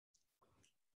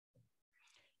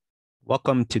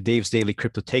Welcome to Dave's Daily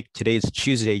Crypto Take. Today is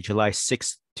Tuesday, July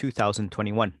 6th,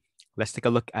 2021. Let's take a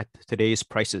look at today's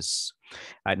prices.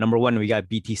 At number one, we got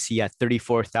BTC at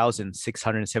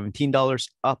 $34,617,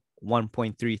 up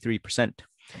 1.33%.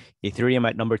 Ethereum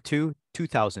at number two,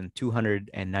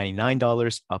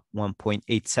 $2,299, up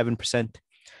 1.87%.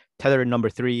 Tether at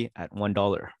number three at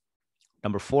 $1.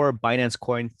 Number four, Binance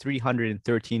Coin,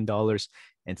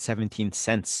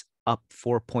 $313.17, up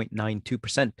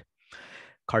 4.92%.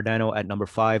 Cardano at number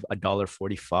five,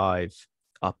 $1.45,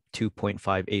 up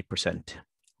 2.58%.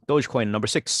 Dogecoin number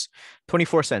six,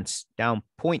 24 cents, down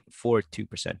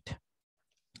 0.42%.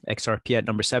 XRP at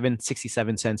number seven,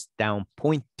 67 cents, down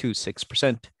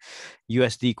 0.26%.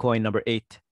 USD coin number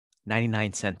eight,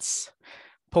 99 cents.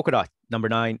 Polkadot number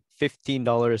nine,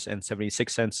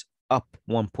 $15.76, up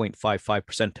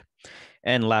 1.55%.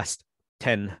 And last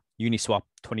 10, Uniswap,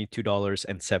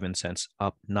 $22.07,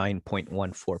 up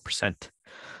 9.14%.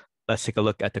 Let's take a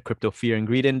look at the crypto fear and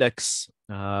greed index.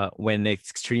 When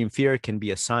extreme fear can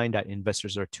be a sign that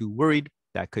investors are too worried,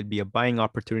 that could be a buying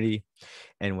opportunity.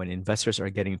 And when investors are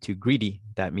getting too greedy,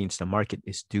 that means the market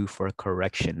is due for a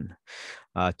correction.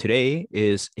 Today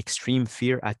is extreme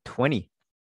fear at 20.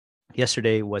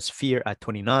 Yesterday was fear at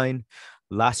 29.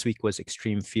 Last week was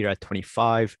extreme fear at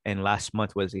 25. And last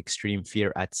month was extreme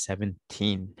fear at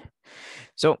 17.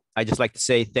 So I just like to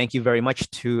say thank you very much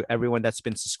to everyone that's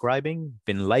been subscribing,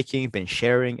 been liking, been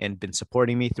sharing, and been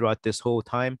supporting me throughout this whole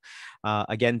time.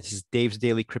 Again, this is Dave's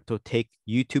Daily Crypto Take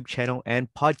YouTube channel and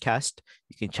podcast.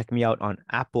 You can check me out on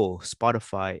Apple,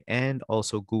 Spotify, and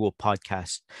also Google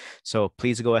Podcasts. So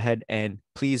please go ahead and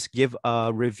please give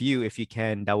a review if you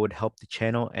can. That would help the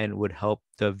channel and would help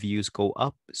the views go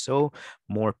up so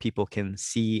more people can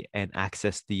see and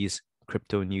access these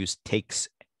crypto news takes,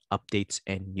 updates,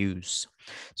 and news.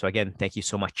 So again, thank you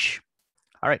so much.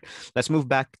 All right, let's move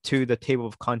back to the table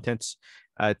of contents.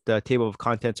 At the table of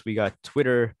contents, we got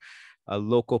Twitter. A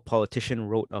local politician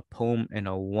wrote a poem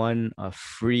and won a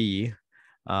free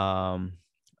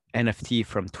NFT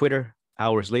from Twitter.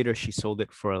 Hours later, she sold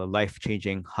it for a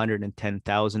life-changing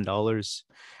 $110,000.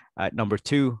 At number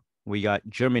two, we got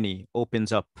Germany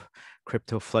opens up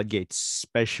crypto floodgates.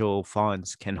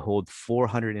 Spezialfonds can hold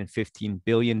 $415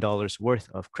 billion worth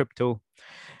of crypto.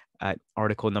 At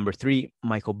article number three,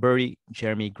 Michael Burry,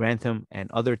 Jeremy Grantham, and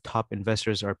other top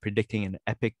investors are predicting an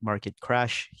epic market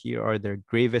crash. Here are their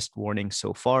gravest warnings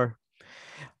so far.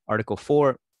 Article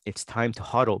four, it's time to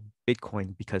hodl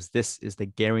Bitcoin because this is the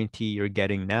guarantee you're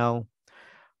getting now.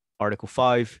 Article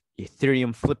 5,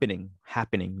 Ethereum flippening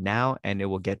happening now and it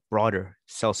will get broader,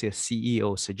 Celsius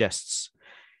CEO suggests.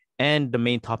 And the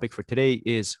main topic for today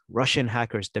is Russian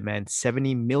hackers demand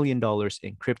 $70 million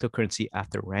in cryptocurrency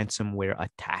after ransomware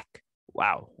attack.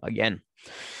 Wow, again.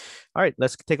 All right,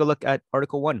 let's take a look at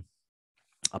Article 1.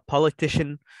 A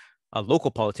local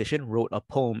politician wrote a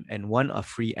poem and won a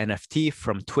free NFT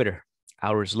from Twitter.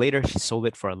 Hours later, she sold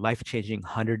it for a life-changing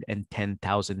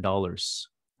 $110,000.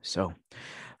 So,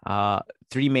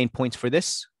 three main points for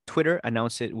this. Twitter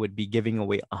announced it would be giving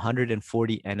away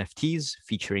 140 NFTs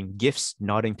featuring gifts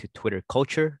nodding to Twitter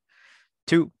culture.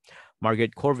 2,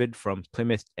 Margaret Corvid from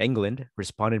Plymouth, England,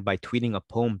 responded by tweeting a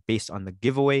poem based on the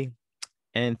giveaway.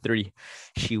 And 3,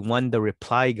 she won the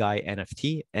Reply Guy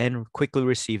NFT and quickly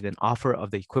received an offer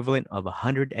of the equivalent of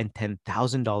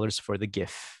 $110,000 for the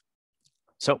gift.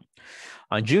 So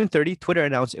on June 30, Twitter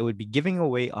announced it would be giving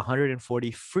away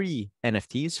 140 free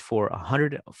NFTs for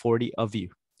 140 of you,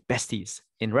 besties,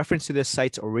 in reference to the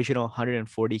site's original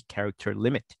 140 character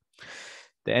limit.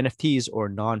 The NFTs, or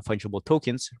non-fungible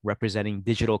tokens, representing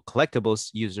digital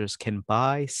collectibles users can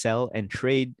buy, sell, and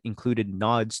trade, included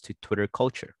nods to Twitter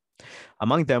culture.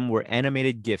 Among them were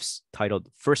animated GIFs titled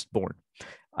Firstborn,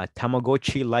 a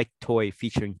Tamagotchi-like toy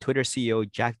featuring Twitter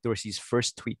CEO Jack Dorsey's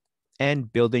first tweet,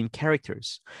 and building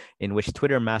characters, in which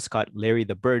Twitter mascot Larry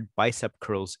the Bird bicep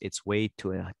curls its way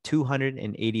to a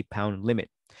 280-pound limit,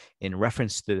 in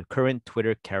reference to the current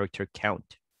Twitter character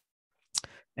count.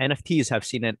 NFTs have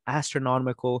seen an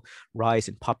astronomical rise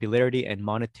in popularity and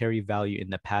monetary value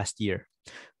in the past year,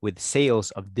 with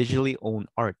sales of digitally owned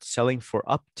art selling for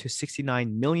up to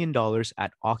 $69 million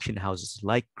at auction houses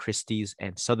like Christie's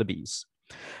and Sotheby's.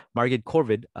 Margaret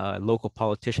Corvid, a local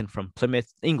politician from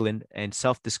Plymouth, England, and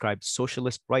self-described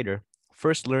socialist writer,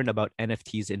 first learned about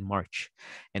NFTs in March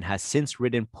and has since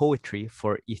written poetry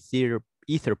for Ether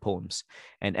Poems,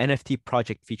 an NFT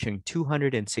project featuring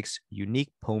 206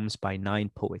 unique poems by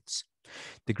 9 poets.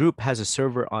 The group has a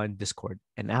server on Discord,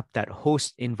 an app that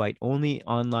hosts invite-only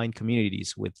online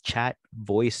communities with chat,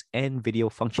 voice, and video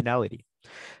functionality.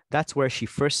 That's where she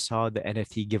first saw the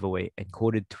NFT giveaway and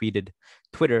tweeted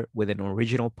Twitter with an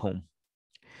original poem.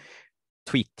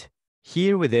 Tweet.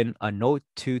 Here within a note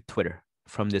to Twitter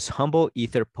from this humble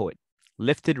ether poet.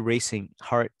 Lifted racing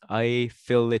heart, I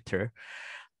feel litter.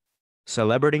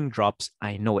 Celebrating drops,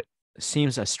 I know it.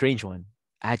 Seems a strange one.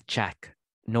 At Jack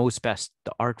knows best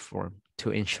the art form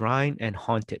to enshrine and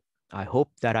haunt it. I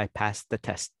hope that I passed the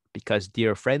test because,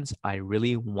 dear friends, I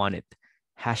really want it.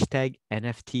 Hashtag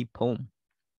NFT poem.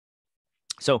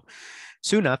 So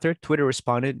soon after, Twitter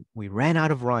responded, we ran out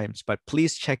of rhymes, but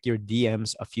please check your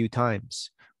DMs a few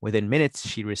times. Within minutes,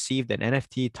 she received an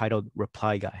NFT titled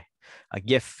Reply Guy, a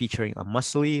gift featuring a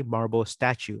muscly marble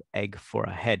statue egg for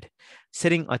a head,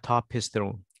 sitting atop his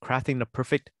throne, crafting the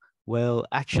perfect, well,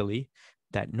 actually,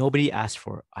 that nobody asked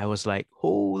for. I was like,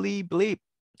 holy bleep,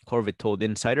 Corvid told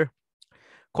Insider.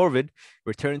 Corvid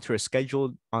returned to her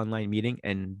scheduled online meeting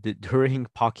and, during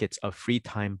pockets of free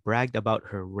time, bragged about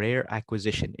her rare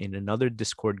acquisition in another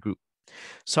Discord group.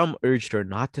 Some urged her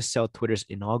not to sell Twitter's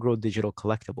inaugural digital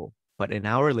collectible, but an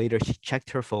hour later, she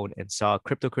checked her phone and saw a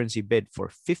cryptocurrency bid for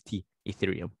 50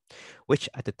 Ethereum, which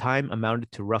at the time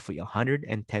amounted to roughly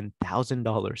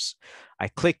 $110,000. I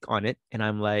click on it and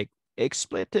I'm like,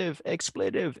 expletive,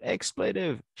 expletive,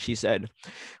 expletive, she said.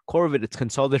 Corvid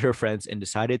consulted her friends and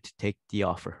decided to take the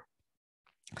offer.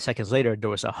 Seconds later, there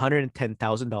was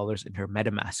 $110,000 in her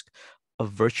MetaMask, a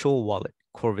virtual wallet,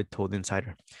 Corvid told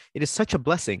Insider. It is such a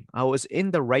blessing. I was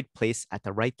in the right place at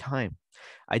the right time.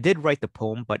 I did write the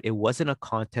poem, but it wasn't a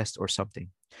contest or something.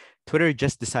 Twitter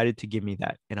just decided to give me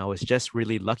that, and I was just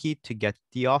really lucky to get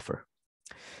the offer.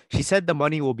 She said the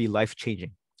money will be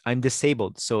life-changing. I'm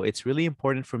disabled, so it's really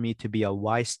important for me to be a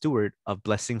wise steward of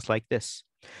blessings like this.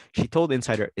 She told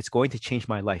Insider, it's going to change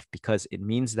my life because it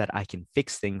means that I can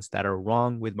fix things that are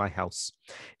wrong with my house,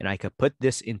 and I could put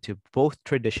this into both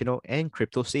traditional and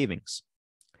crypto savings.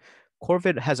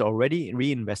 Corvid has already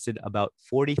reinvested about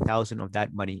 40,000 of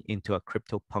that money into a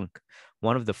CryptoPunk,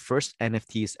 one of the first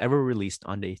NFTs ever released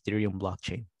on the Ethereum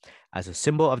blockchain, as a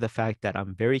symbol of the fact that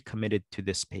I'm very committed to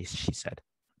this space, she said.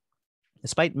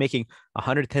 Despite making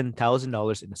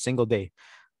 $110,000 in a single day,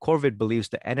 Corvid believes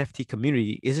the NFT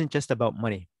community isn't just about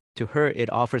money. To her,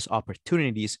 it offers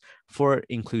opportunities for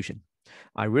inclusion.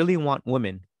 I really want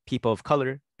women, people of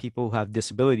color, people who have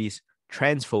disabilities,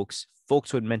 trans folks,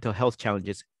 folks with mental health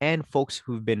challenges, and folks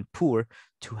who've been poor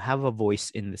to have a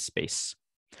voice in this space.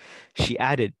 She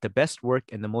added, the best work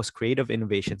and the most creative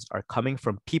innovations are coming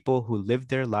from people who live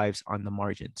their lives on the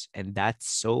margins, and that's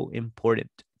so important.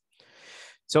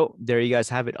 So there you guys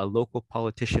have it. A local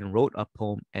politician wrote a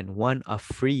poem and won a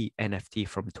free NFT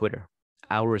from Twitter.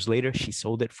 Hours later, she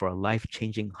sold it for a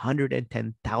life-changing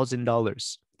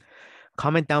 $110,000.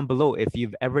 Comment down below if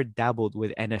you've ever dabbled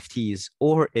with NFTs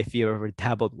or if you've ever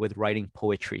dabbled with writing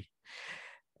poetry.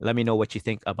 Let me know what you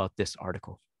think about this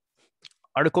article.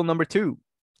 Article number 2,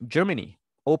 Germany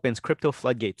opens crypto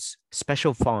floodgates.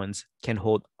 Special funds can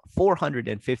hold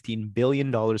 $415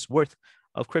 billion worth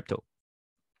of crypto.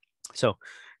 So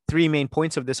 3 main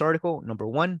points of this article. Number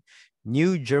 1,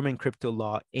 new German crypto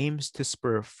law aims to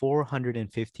spur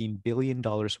 $415 billion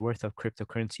worth of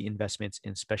cryptocurrency investments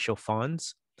in special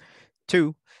funds.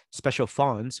 2, special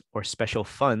funds or special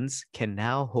funds can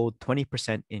now hold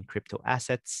 20% in crypto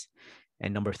assets.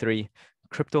 And number 3,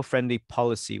 crypto-friendly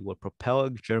policy will propel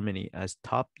Germany as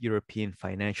top European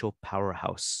financial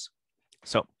powerhouse.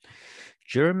 So,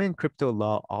 German crypto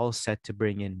law all set to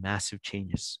bring in massive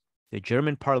changes. The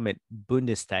German parliament,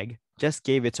 Bundestag, just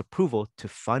gave its approval to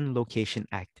Fund Location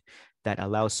Act that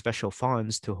allows special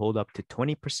funds to hold up to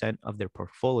 20% of their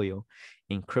portfolio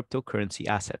in cryptocurrency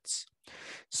assets.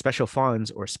 Special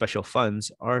funds or special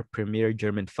funds are premier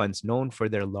German funds known for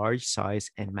their large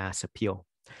size and mass appeal.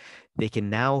 They can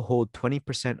now hold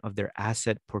 20% of their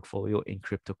asset portfolio in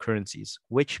cryptocurrencies,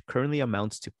 which currently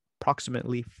amounts to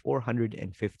approximately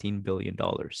 $415 billion.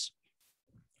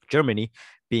 Germany,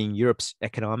 being Europe's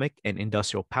economic and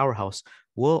industrial powerhouse,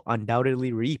 will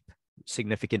undoubtedly reap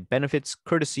significant benefits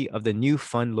courtesy of the new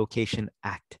Fund Location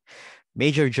Act.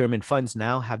 Major German funds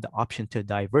now have the option to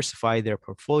diversify their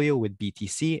portfolio with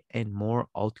BTC and more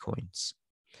altcoins.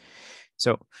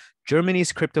 So,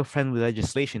 Germany's crypto-friendly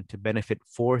legislation to benefit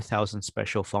 4,000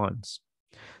 special funds.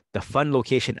 The Fund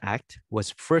Location Act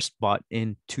was first bought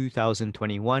in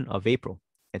 2021 of April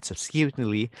and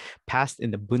subsequently passed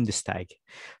in the Bundestag.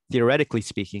 Theoretically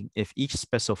speaking, if each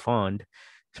special fund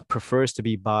prefers to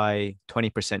be by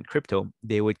 20% crypto,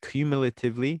 they would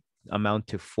cumulatively amount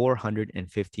to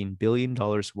 $415 billion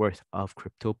worth of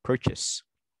crypto purchase.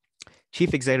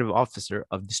 Chief Executive Officer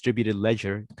of Distributed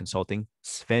Ledger Consulting,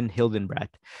 Sven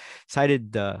Hildenbrand,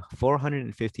 cited the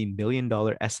 $415 billion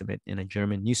estimate in a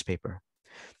German newspaper.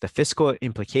 The fiscal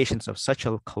implications of such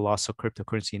a colossal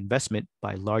cryptocurrency investment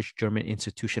by large German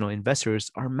institutional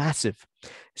investors are massive,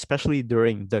 especially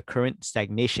during the current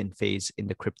stagnation phase in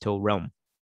the crypto realm.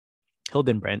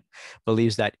 Hildenbrandt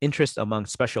believes that interest among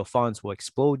special funds will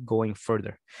explode going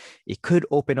further. It could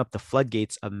open up the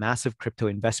floodgates of massive crypto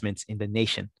investments in the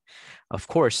nation. Of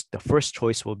course, the first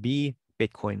choice will be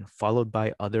Bitcoin, followed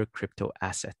by other crypto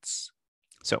assets.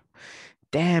 So,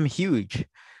 damn huge.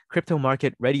 Crypto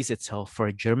market readies itself for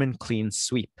a German clean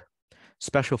sweep.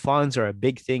 Special funds are a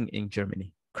big thing in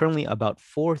Germany. Currently, about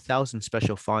 4,000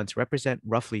 special funds represent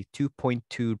roughly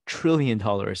 $2.2 trillion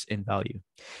in value.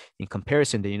 In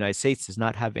comparison, the United States does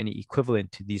not have any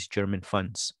equivalent to these German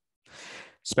funds.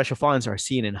 Special funds are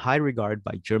seen in high regard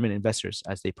by German investors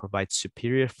as they provide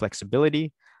superior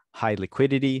flexibility, high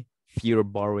liquidity, fewer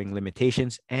borrowing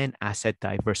limitations, and asset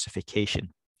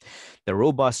diversification. The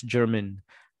robust German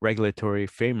regulatory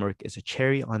framework is a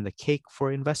cherry on the cake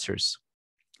for investors.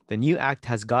 The new act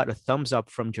has got a thumbs up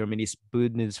from Germany's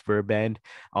Bundesverband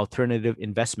Alternative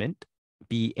Investment,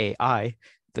 BAI.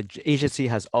 The agency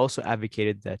has also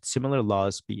advocated that similar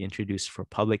laws be introduced for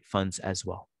public funds as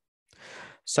well.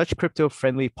 Such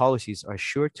crypto-friendly policies are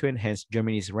sure to enhance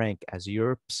Germany's rank as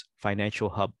Europe's financial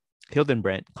hub.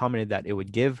 Hildenbrandt commented that it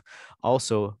would give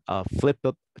also a flip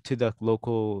up to the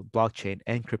local blockchain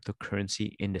and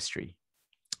cryptocurrency industry.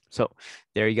 So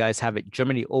there you guys have it.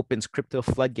 Germany opens crypto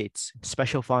floodgates.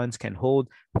 Special funds can hold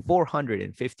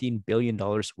 $415 billion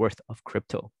worth of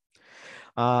crypto.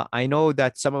 I know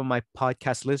that some of my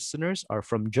podcast listeners are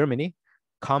from Germany.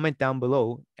 Comment down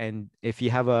below. And if you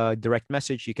have a direct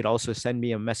message, you could also send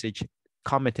me a message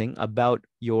commenting about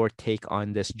your take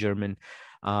on this German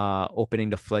opening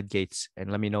the floodgates. And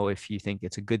let me know if you think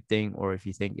it's a good thing or if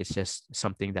you think it's just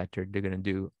something that they're going to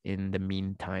do in the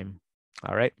meantime.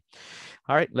 All right.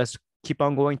 All right. Let's keep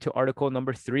on going to article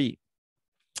number 3.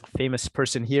 Famous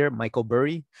person here, Michael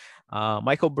Burry.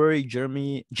 Michael Burry,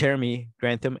 Jeremy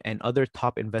Grantham, and other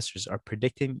top investors are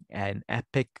predicting an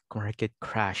epic market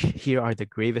crash. Here are the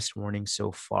gravest warnings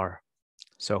so far.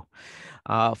 So,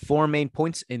 4 main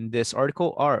points in this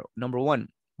article are: number 1,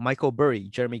 Michael Burry,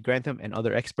 Jeremy Grantham, and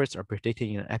other experts are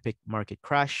predicting an epic market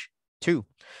crash. 2,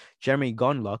 Jeremy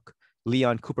Gonlock,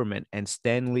 Leon Cooperman, and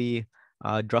Stanley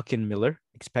Druckenmiller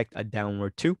expect a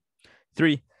downward 2.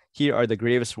 3, here are the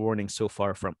gravest warnings so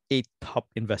far from 8 top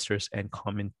investors and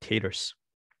commentators.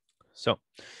 So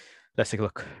let's take a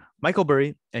look. Michael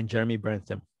Burry and Jeremy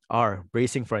Grantham are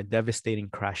bracing for a devastating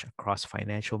crash across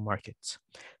financial markets.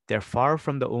 They're far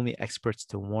from the only experts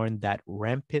to warn that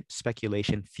rampant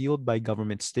speculation fueled by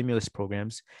government stimulus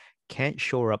programs can't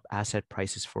shore up asset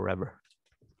prices forever.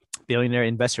 Billionaire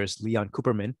investors Leon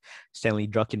Cooperman, Stanley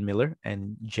Druckenmiller,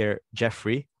 and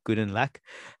Jeffrey Gudenlack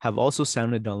have also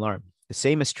sounded the alarm. The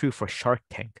same is true for Shark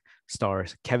Tank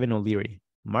stars Kevin O'Leary,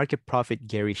 Market Prophet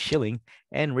Gary Schilling,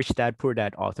 and Rich Dad Poor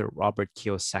Dad author Robert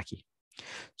Kiyosaki.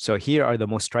 So here are the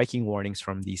most striking warnings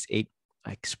from these 8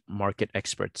 market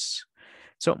experts.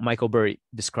 So Michael Burry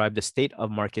described the state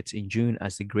of markets in June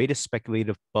as the greatest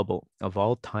speculative bubble of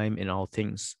all time in all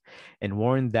things, and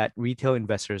warned that retail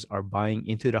investors are buying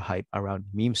into the hype around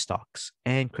meme stocks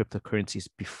and cryptocurrencies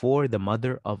before the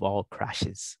mother of all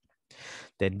crashes.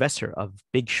 The investor of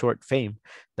Big Short fame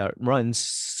that runs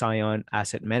Scion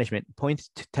Asset Management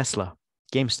points to Tesla,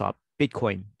 GameStop,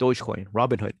 Bitcoin, Dogecoin,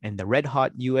 Robinhood, and the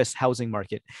red-hot US housing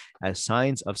market as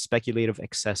signs of speculative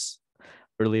excess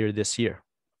earlier this year.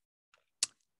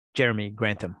 Jeremy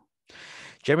Grantham.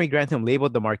 Jeremy Grantham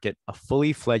labeled the market a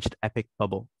fully fledged epic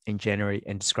bubble in January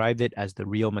and described it as the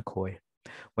real McCoy.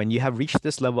 When you have reached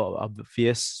this level of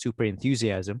obvious super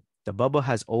enthusiasm, the bubble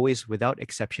has always, without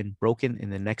exception, broken in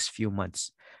the next few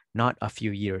months, not a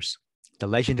few years. The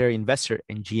legendary investor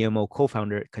and GMO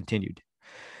co-founder continued.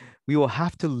 We will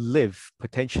have to live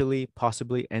potentially,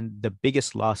 possibly, and the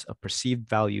biggest loss of perceived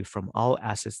value from all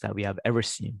assets that we have ever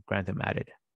seen, Grantham added.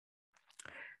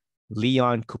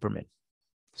 Leon Cooperman.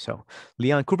 So,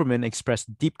 Leon Cooperman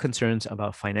expressed deep concerns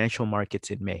about financial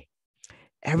markets in May.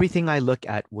 Everything I look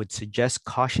at would suggest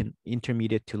caution,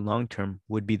 intermediate to long term,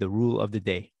 would be the rule of the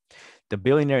day. The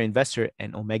billionaire investor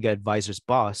and Omega Advisors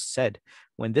boss said,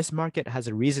 when this market has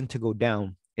a reason to go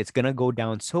down, it's going to go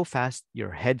down so fast,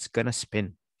 your head's going to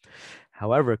spin.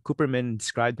 However, Cooperman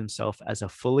described himself as a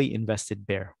fully invested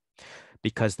bear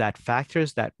because that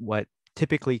factors that what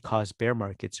typically cause bear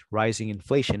markets, rising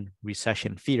inflation,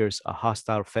 recession fears, a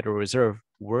hostile Federal Reserve,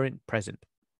 weren't present.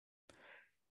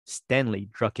 Stanley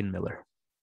Druckenmiller.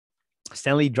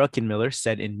 Stanley Druckenmiller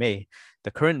said in May,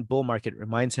 the current bull market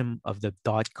reminds him of the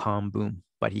dot-com boom,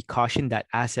 but he cautioned that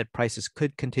asset prices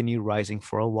could continue rising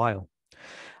for a while.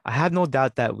 I have no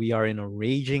doubt that we are in a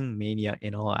raging mania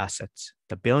in all assets.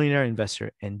 The billionaire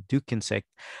investor and Dukinsek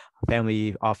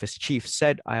family office chief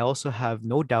said, I also have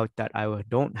no doubt that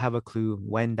don't have a clue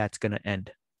when that's going to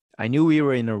end. I knew we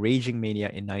were in a raging mania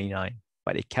in 99,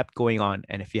 but it kept going on.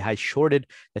 And if you had shorted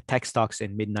the tech stocks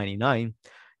in mid 99,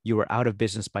 you were out of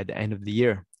business by the end of the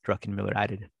year, Druckenmiller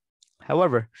added.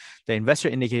 However, the investor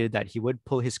indicated that he would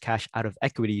pull his cash out of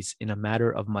equities in a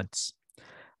matter of months.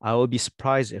 I will be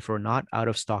surprised if we're not out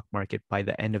of stock market by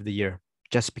the end of the year,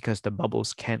 just because the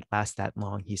bubbles can't last that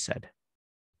long, he said.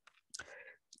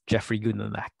 Jeffrey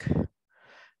Gundlach.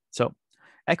 So,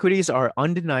 equities are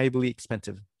undeniably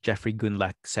expensive, Jeffrey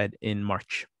Gundlach said in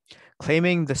March,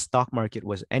 claiming the stock market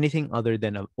was anything other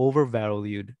than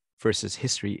overvalued versus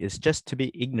history is just to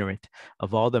be ignorant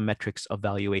of all the metrics of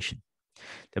valuation.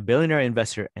 The billionaire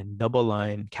investor and double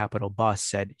line capital boss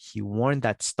said he warned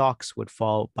that stocks would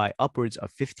fall by upwards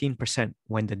of 15%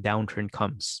 when the downturn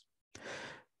comes.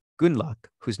 Gundlach,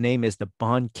 whose name is the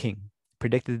Bond King,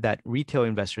 predicted that retail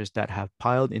investors that have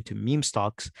piled into meme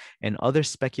stocks and other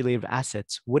speculative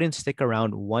assets wouldn't stick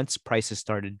around once prices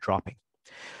started dropping.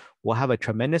 We'll have a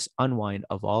tremendous unwind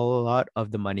of a lot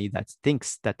of the money that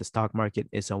thinks that the stock market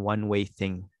is a one-way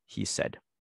thing, he said.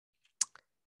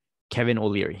 Kevin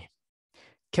O'Leary.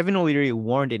 Kevin O'Leary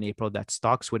warned in April that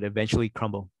stocks would eventually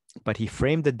crumble, but he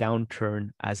framed the downturn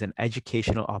as an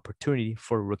educational opportunity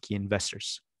for rookie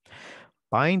investors.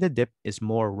 Buying the dip is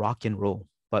more rock and roll,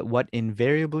 but what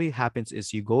invariably happens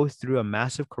is you go through a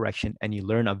massive correction and you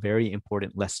learn a very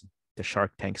important lesson, the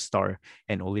Shark Tank star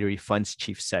and O'Leary Funds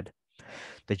chief said.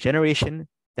 The generation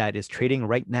that is trading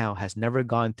right now has never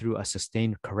gone through a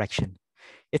sustained correction.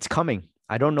 It's coming.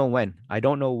 I don't know when. I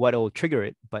don't know what will trigger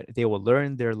it, but they will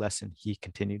learn their lesson, he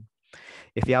continued.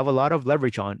 If you have a lot of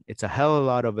leverage on, it's a hell of a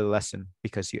lot of a lesson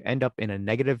because you end up in a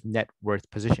negative net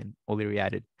worth position, O'Leary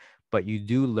added, but you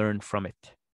do learn from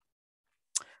it.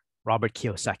 Robert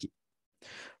Kiyosaki.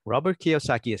 Robert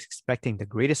Kiyosaki is expecting the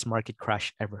greatest market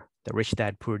crash ever, the Rich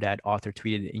Dad Poor Dad author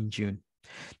tweeted in June.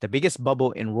 The biggest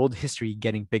bubble in world history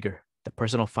getting bigger. The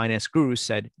personal finance guru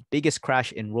said, biggest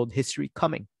crash in world history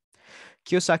coming.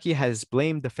 Kiyosaki has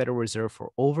blamed the Federal Reserve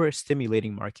for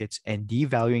overstimulating markets and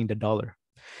devaluing the dollar.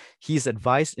 He's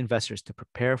advised investors to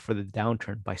prepare for the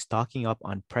downturn by stocking up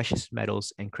on precious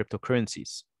metals and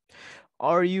cryptocurrencies.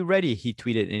 Are you ready? He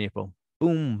tweeted in April.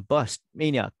 Boom, bust,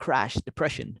 mania, crash,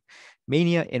 depression.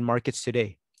 Mania in markets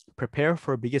today. Prepare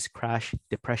for biggest crash,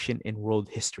 depression in world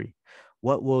history.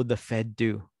 What will the Fed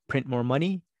do? Print more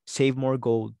money? Save more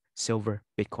gold, silver,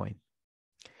 Bitcoin?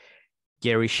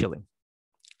 Gary Shilling.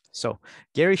 So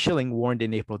Gary Shilling warned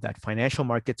in April that financial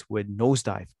markets would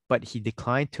nosedive, but he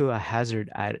declined to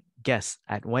hazard a guess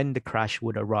at when the crash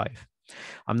would arrive.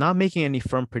 I'm not making any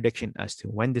firm prediction as to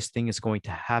when this thing is going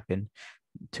to happen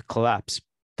to collapse,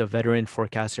 the veteran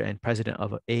forecaster and president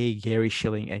of Gary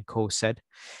Shilling and Co. said.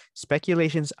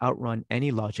 Speculations outrun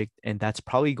any logic, and that's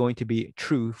probably going to be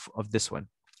true of this one.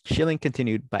 Shilling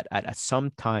continued, but at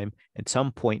some time, at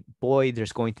some point, boy,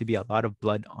 there's going to be a lot of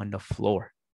blood on the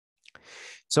floor.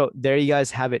 So there you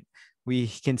guys have it. We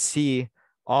can see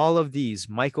all of these,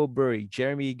 Michael Burry,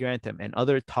 Jeremy Grantham, and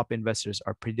other top investors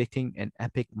are predicting an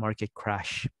epic market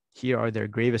crash. Here are their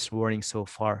gravest warnings so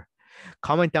far.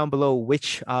 Comment down below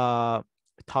which top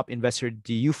investor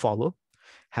do you follow?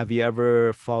 Have you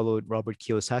ever followed Robert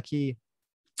Kiyosaki,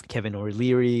 Kevin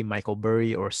O'Leary, Michael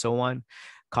Burry, or so on?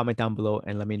 Comment down below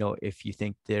and let me know if you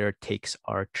think their takes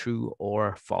are true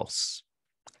or false.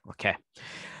 Okay.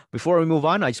 Before we move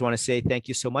on, I just want to say thank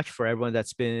you so much for everyone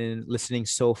that's been listening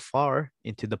so far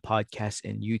into the podcast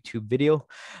and YouTube video.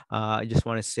 I just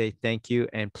want to say thank you,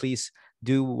 and please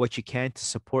do what you can to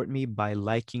support me by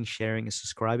liking, sharing, and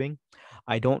subscribing.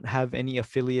 I don't have any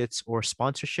affiliates or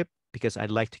sponsorship because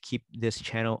I'd like to keep this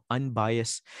channel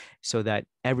unbiased so that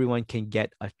everyone can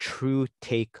get a true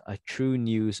take, a true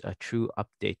news, a true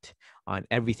update on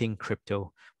everything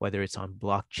crypto, whether it's on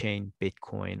blockchain,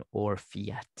 Bitcoin, or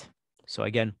fiat. So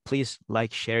again, please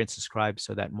like, share, and subscribe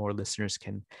so that more listeners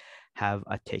can have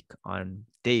a take on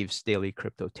Dave's Daily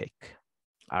Crypto Take.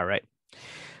 All right,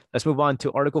 let's move on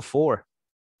to Article 4.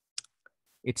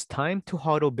 It's time to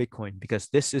hodl Bitcoin because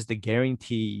this is the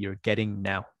guarantee you're getting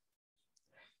now.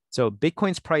 So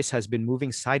Bitcoin's price has been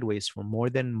moving sideways for more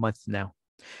than a month now.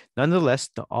 Nonetheless,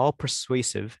 the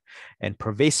all-persuasive and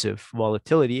pervasive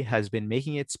volatility has been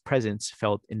making its presence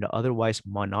felt in the otherwise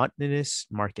monotonous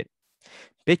market.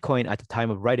 Bitcoin at the time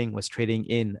of writing was trading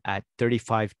in at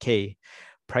 35K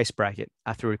price bracket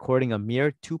after recording a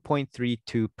mere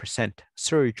 2.32%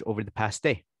 surge over the past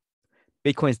day.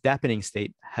 Bitcoin's dampening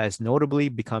state has notably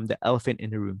become the elephant in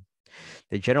the room.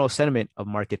 The general sentiment of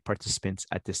market participants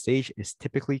at this stage is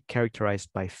typically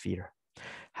characterized by fear.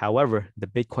 However, the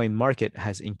Bitcoin market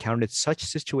has encountered such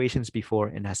situations before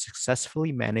and has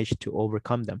successfully managed to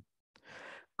overcome them.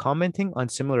 Commenting on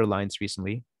similar lines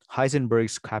recently,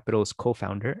 Heisenberg's Capital's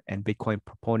co-founder and Bitcoin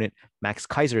proponent Max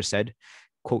Keiser said,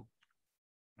 quote,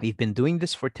 "We've been doing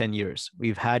this for 10 years.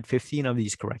 We've had 15 of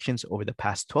these corrections over the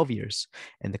past 12 years,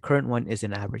 and the current one is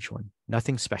an average one.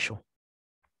 Nothing special."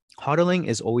 Hodling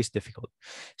is always difficult,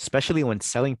 especially when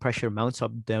selling pressure mounts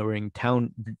up during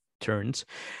downturns.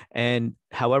 And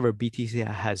however, BTC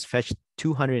has fetched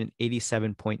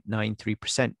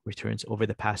 287.93% returns over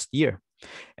the past year.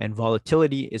 And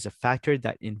volatility is a factor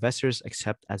that investors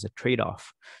accept as a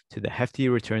trade-off to the hefty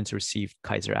returns received,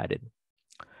 Kaiser added.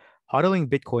 Hodling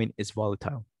Bitcoin is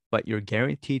volatile, but you're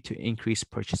guaranteed to increase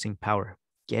purchasing power.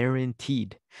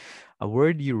 Guaranteed. A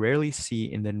word you rarely see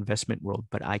in the investment world,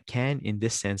 but I can, in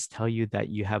this sense, tell you that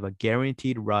you have a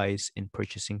guaranteed rise in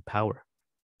purchasing power.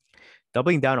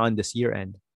 Doubling down on this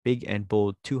year-end, big and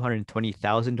bold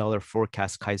 $220,000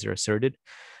 forecast, Kaiser asserted,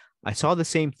 "I saw the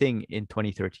same thing in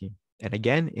 2013. And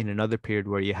again, in another period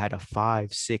where you had a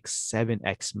 5, 6,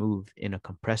 7x move in a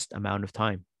compressed amount of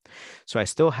time. So I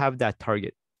still have that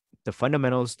target. The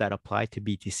fundamentals that apply to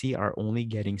BTC are only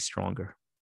getting stronger."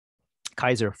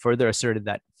 Kaiser further asserted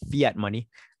that fiat money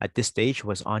at this stage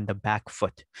was on the back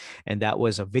foot, and that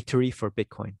was a victory for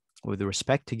Bitcoin. With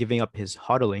respect to giving up his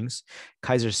hodlings,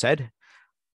 Kaiser said,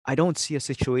 "I don't see a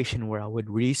situation where I would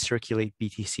recirculate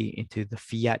BTC into the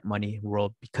fiat money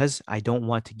world because I don't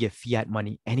want to give fiat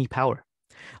money any power.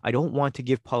 I don't want to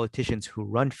give politicians who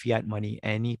run fiat money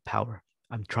any power.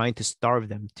 I'm trying to starve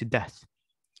them to death."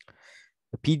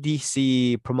 The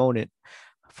PDC proponent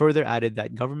further added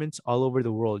that governments all over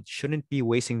the world shouldn't be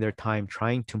wasting their time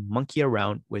trying to monkey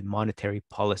around with monetary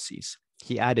policies.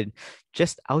 He added,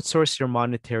 "Just outsource your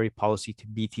monetary policy to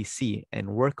BTC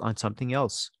and work on something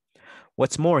else."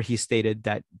 What's more, he stated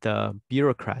that the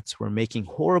bureaucrats were making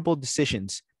horrible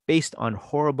decisions based on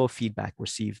horrible feedback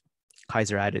received.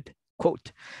 Kaiser added,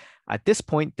 quote, "At this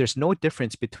point, there's no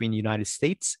difference between the United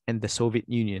States and the Soviet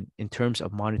Union in terms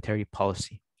of monetary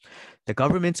policy. The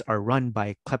governments are run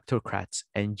by kleptocrats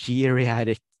and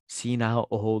geriatric, senile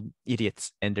old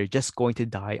idiots, and they're just going to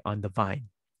die on the vine."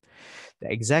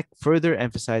 The exec further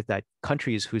emphasized that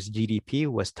countries whose GDP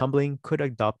was tumbling could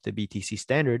adopt the BTC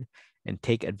standard and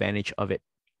take advantage of it.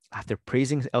 After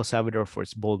praising El Salvador for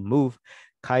its bold move,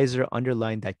 Kaiser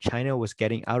underlined that China was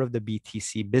getting out of the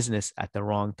BTC business at the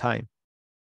wrong time.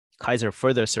 Kaiser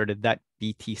further asserted that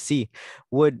BTC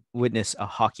would witness a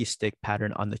hockey stick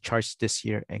pattern on the charts this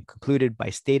year and concluded by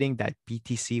stating that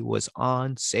BTC was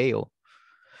on sale.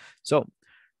 So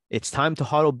it's time to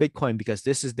hodl Bitcoin because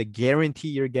this is the guarantee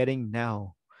you're getting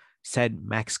now, said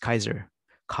Max Kaiser.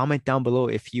 Comment down below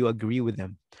if you agree with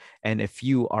him and if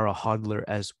you are a hodler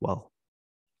as well.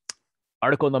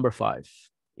 Article number 5,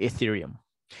 Ethereum.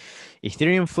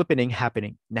 Ethereum flippening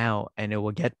happening now, and it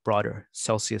will get broader,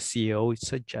 Celsius CEO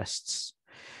suggests.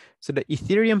 So the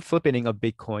Ethereum flippening of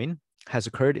Bitcoin has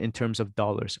occurred in terms of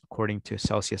dollars, according to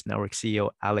Celsius Network CEO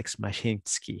Alex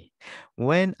Mashinsky.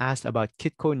 When asked about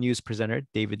Kitco News presenter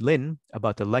David Lin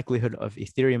about the likelihood of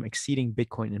Ethereum exceeding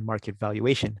Bitcoin in market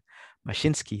valuation,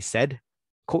 Mashinsky said,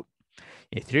 quote,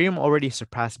 "Ethereum already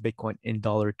surpassed Bitcoin in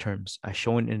dollar terms, as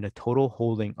shown in the total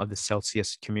holding of the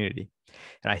Celsius community.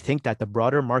 And I think that the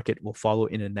broader market will follow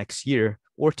in the next year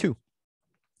or two.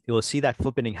 You will see that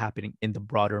flippening happening in the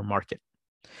broader market."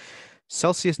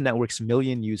 Celsius Network's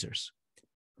million users.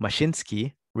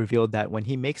 Mashinsky revealed that when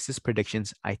he makes his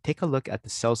predictions, I take a look at the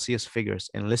Celsius figures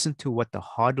and listen to what the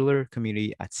hodler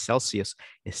community at Celsius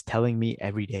is telling me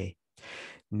every day.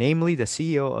 Namely, the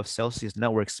CEO of Celsius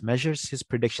Networks measures his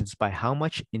predictions by how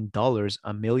much in dollars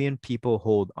a million people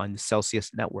hold on the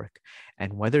Celsius network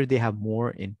and whether they have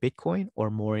more in Bitcoin or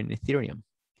more in Ethereum.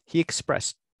 He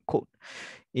expressed, quote,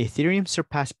 "Ethereum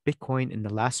surpassed Bitcoin in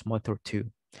the last month or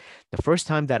two. The first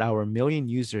time that our million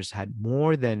users had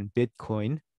more than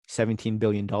Bitcoin, $17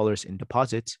 billion in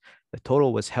deposits, the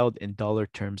total was held in dollar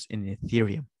terms in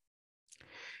Ethereum."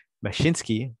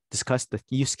 Mashinsky discussed the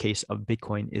use case of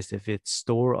Bitcoin is if it's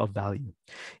store of value.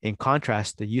 In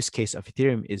contrast, the use case of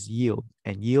Ethereum is yield,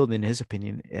 and yield, in his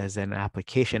opinion, as an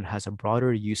application has a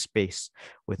broader use space,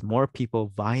 with more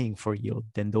people vying for yield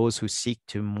than those who seek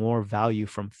to more value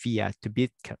from fiat to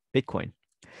Bitcoin.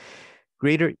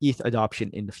 Greater ETH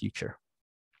adoption in the future.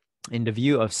 In the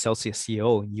view of Celsius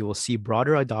CEO, you will see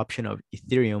broader adoption of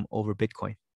Ethereum over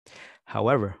Bitcoin.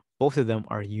 However, both of them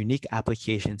are unique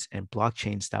applications and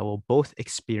blockchains that will both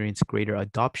experience greater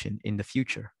adoption in the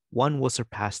future. One will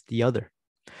surpass the other.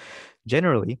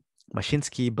 Generally,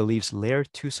 Mashinsky believes Layer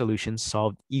 2 solutions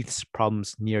solved ETH's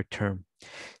problems near term.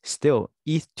 Still,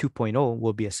 ETH 2.0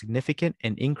 will be a significant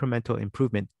and incremental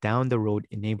improvement down the road,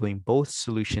 enabling both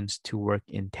solutions to work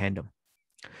in tandem.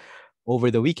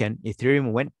 Over the weekend,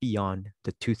 Ethereum went beyond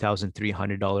the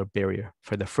 $2,300 barrier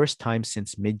for the first time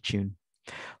since mid-June,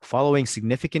 following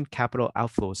significant capital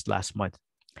outflows last month.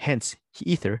 Hence,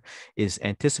 Ether is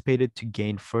anticipated to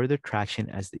gain further traction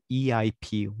as the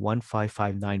EIP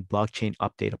 1559 blockchain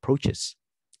update approaches.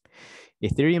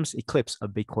 Ethereum's eclipse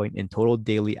of Bitcoin in total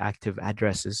daily active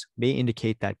addresses may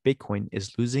indicate that Bitcoin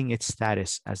is losing its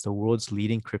status as the world's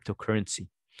leading cryptocurrency.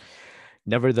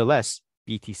 Nevertheless,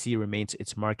 BTC remains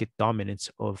its market dominance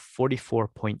of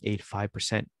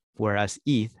 44.85%, whereas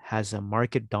ETH has a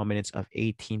market dominance of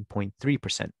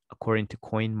 18.3%, according to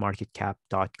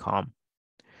coinmarketcap.com.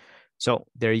 So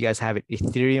there you guys have it.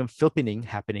 Ethereum flipping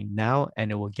happening now,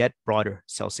 and it will get broader,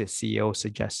 Celsius CEO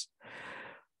suggests.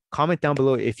 Comment down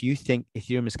below if you think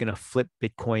Ethereum is going to flip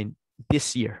Bitcoin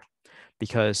this year,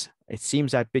 because it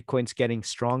seems that Bitcoin's getting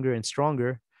stronger and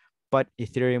stronger, but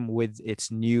Ethereum with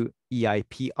its new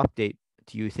EIP update,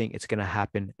 do you think it's going to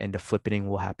happen and the flipping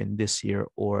will happen this year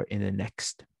or in the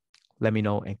next? Let me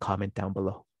know and comment down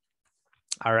below.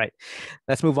 All right,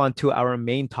 let's move on to our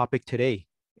main topic today.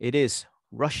 It is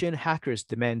Russian hackers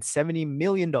demand $70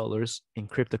 million in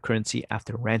cryptocurrency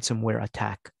after ransomware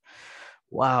attack.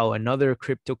 Wow, another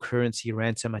cryptocurrency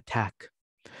ransom attack.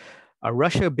 A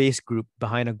Russia-based group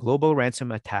behind a global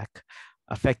ransom attack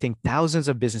affecting thousands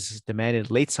of businesses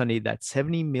demanded late Sunday that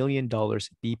 $70 million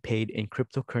be paid in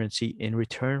cryptocurrency in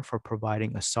return for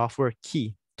providing a software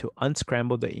key to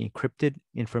unscramble the encrypted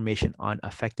information on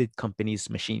affected companies'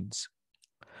 machines.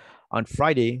 On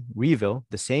Friday, Reveal,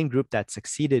 the same group that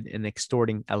succeeded in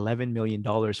extorting $11 million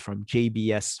from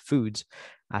JBS Foods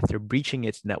after breaching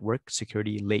its network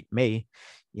security late May,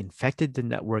 infected the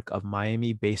network of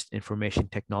Miami-based information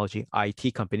technology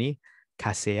IT company,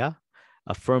 Kaseya,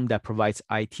 a firm that provides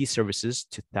IT services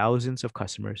to thousands of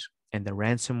customers, and the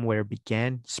ransomware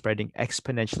began spreading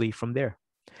exponentially from there.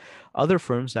 Other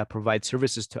firms that provide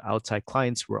services to outside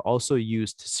clients were also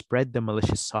used to spread the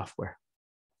malicious software.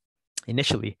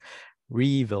 Initially,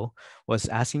 Reveal was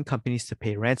asking companies to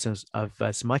pay ransoms of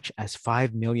as much as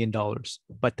 $5 million,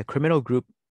 but the criminal group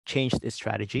changed its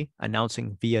strategy,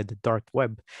 announcing via the dark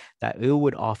web that it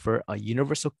would offer a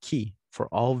universal key for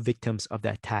all victims of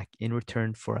the attack in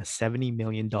return for a $70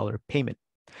 million payment.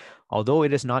 Although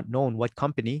it is not known what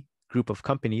company, group of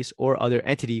companies, or other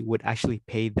entity would actually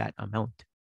pay that amount.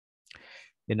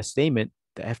 In a statement,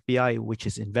 the FBI, which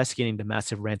is investigating the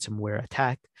massive ransomware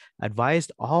attack,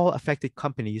 advised all affected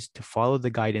companies to follow the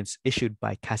guidance issued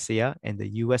by Kaseya and the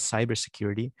U.S.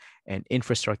 Cybersecurity and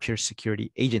Infrastructure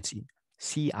Security Agency,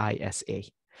 CISA.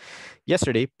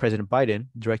 Yesterday, President Biden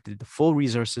directed the full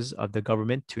resources of the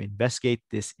government to investigate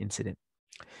this incident.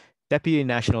 Deputy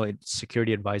National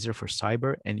Security Advisor for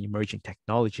Cyber and Emerging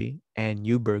Technology, Ann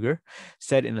Neuberger,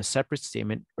 said in a separate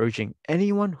statement, urging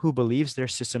anyone who believes their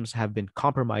systems have been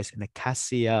compromised in a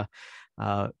Kaseya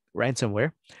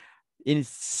ransomware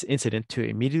incident to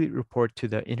immediately report to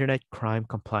the Internet Crime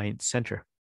Compliance Center.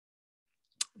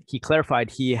 He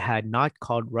clarified he had not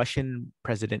called Russian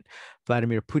President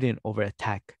Vladimir Putin over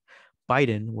attack.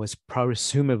 Biden was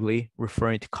presumably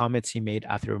referring to comments he made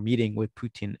after a meeting with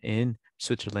Putin in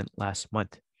Switzerland last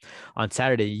month. On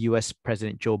Saturday, US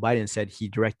President Joe Biden said he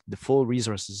directed the full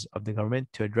resources of the government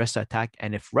to address the attack,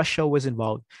 and if Russia was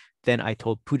involved, then I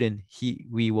told Putin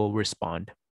we will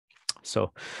respond.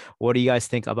 So what do you guys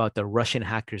think about the Russian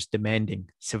hackers demanding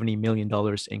 $70 million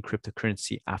in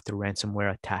cryptocurrency after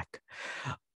ransomware attack?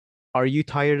 Are you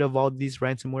tired of all these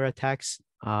ransomware attacks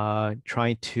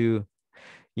trying to,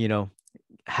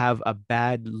 have a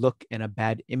bad look and a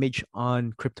bad image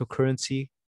on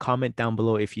cryptocurrency? Comment down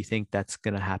below if you think that's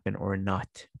going to happen or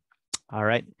not. All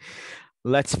right,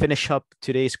 let's finish up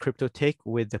today's crypto take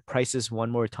with the prices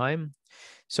one more time.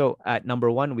 So at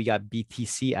number one, we got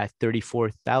BTC at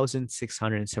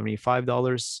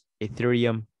 $34,675,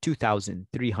 Ethereum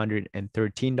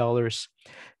 $2,313,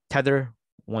 Tether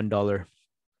 $1,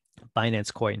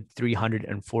 Binance Coin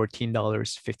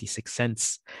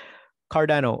 $314.56,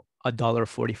 Cardano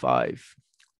 $1.45,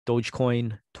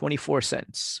 Dogecoin 24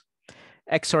 cents,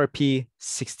 XRP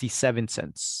 67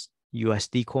 cents,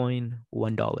 USD coin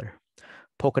 $1,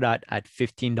 Polkadot at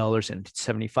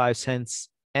 $15.75,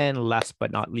 and last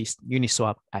but not least,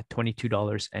 Uniswap at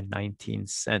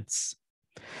 $22.19.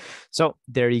 So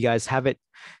there you guys have it.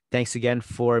 Thanks again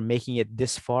for making it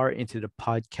this far into the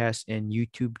podcast and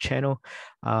YouTube channel.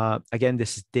 Again,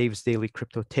 this is Dave's Daily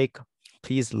Crypto Take.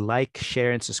 Please like,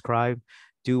 share, and subscribe.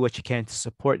 Do what you can to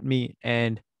support me,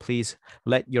 and please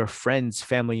let your friends,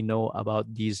 family know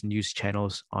about these news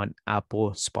channels on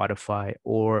Apple, Spotify,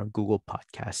 or Google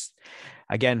Podcasts.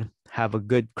 Again, have a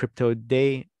good crypto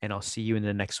day, and I'll see you in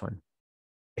the next one.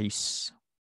 Peace.